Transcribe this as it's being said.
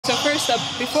So first up,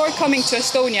 before coming to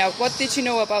Estonia, what did you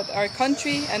know about our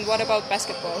country and what about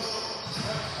basketball?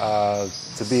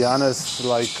 To be honest,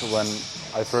 like when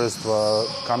I first was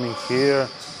coming here,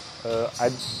 I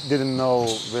didn't know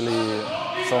really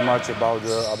so much about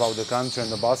the country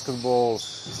and the basketball.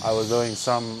 I was doing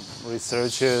some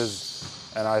researches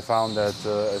and I found that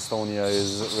Estonia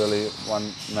is really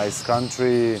one nice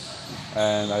country,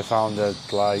 and I found that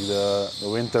like the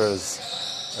winters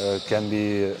can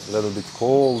be a little bit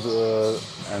cold,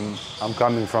 and I'm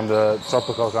coming from the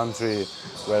tropical country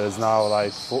where it's now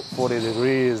like 40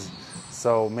 degrees,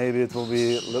 so maybe it will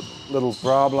be a little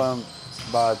problem,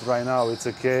 but right now it's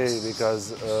okay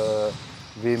because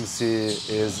Viimsi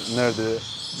is near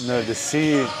the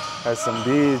sea, has some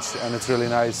beach, and it's really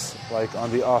nice like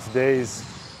on the off days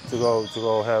to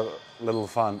go have a little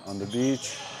fun on the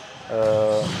beach.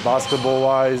 Basketball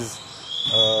wise,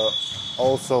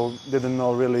 also didn't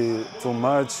know really too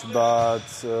much, but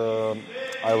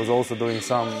I was also doing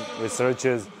some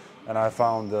researches and I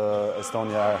found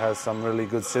Estonia has some really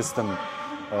good system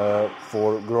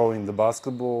for growing the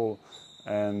basketball,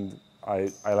 and I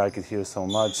like it here so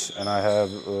much. And I have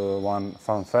one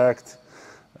fun fact.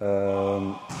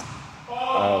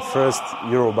 First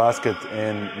Eurobasket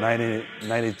in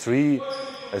 1993,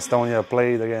 Estonia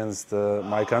played against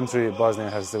my country, Bosnia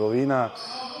and Herzegovina,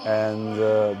 and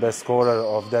the best scorer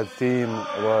of that team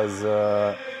was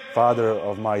father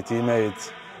of my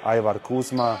teammate Ivar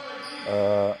Kuzma,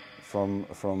 from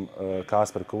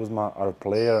Kasper Kuzma, our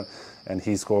player, and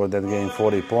he scored that game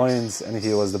 40 points, and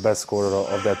he was the best scorer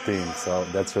of that team. So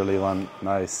that's really one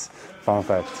nice fun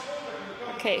fact.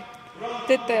 Okay.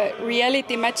 Did the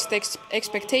reality match the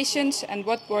expectations, and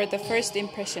what were the first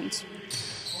impressions?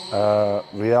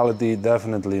 Reality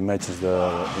definitely matches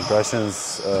the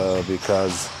impressions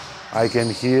because I came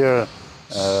here,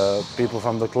 people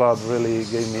from the club really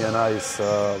gave me a nice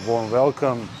warm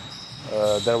welcome.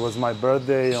 That was my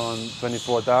birthday on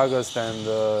 24th August, and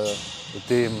the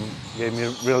team gave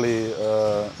me really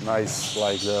nice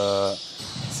like the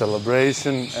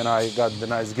celebration, and I got the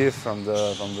nice gift from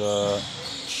the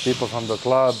people from the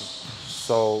club.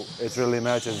 So it really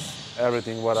matches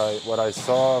everything what I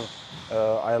saw.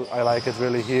 I like it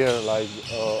really here, like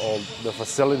all the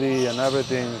facility and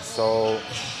everything. So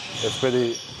it's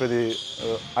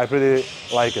I pretty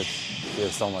like it here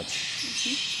so much.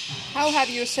 Mm-hmm. How have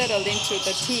you settled into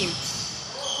the team?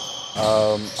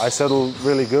 I settled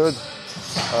really good.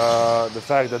 The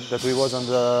fact that we was on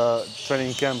the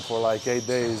training camp for like 8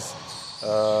 days,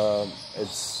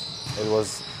 it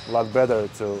was a lot better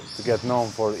to get known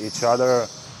for each other,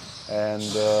 and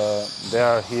they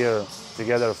are here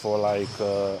together for like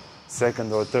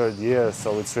second or third year,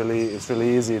 so it's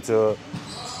really easy to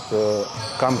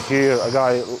come here, a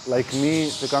guy like me,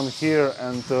 to come here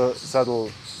and to settle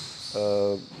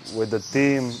with the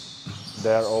team.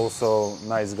 They're also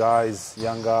nice guys,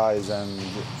 young guys, and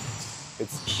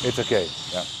it's okay.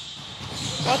 Yeah.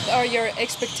 What are your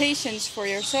expectations for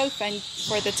yourself and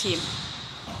for the team?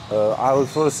 I would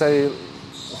first say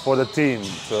for the team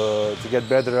to get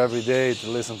better every day, to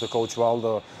listen to Coach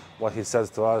Waldo, what he says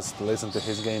to us, to listen to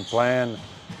his game plan,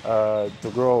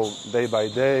 to grow day by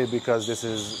day, because this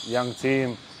is a young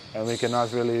team and we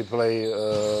cannot really play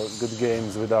good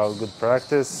games without good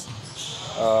practice.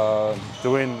 To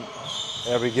win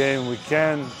every game we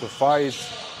can, to fight,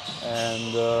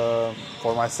 and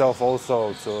for myself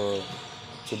also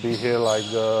to be here like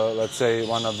let's say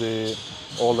one of the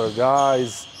older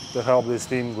guys, to help this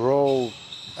team grow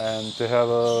and to have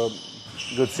a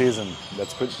good season.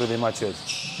 That's pretty much it.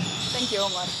 Thank you,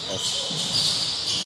 Omar. Yes.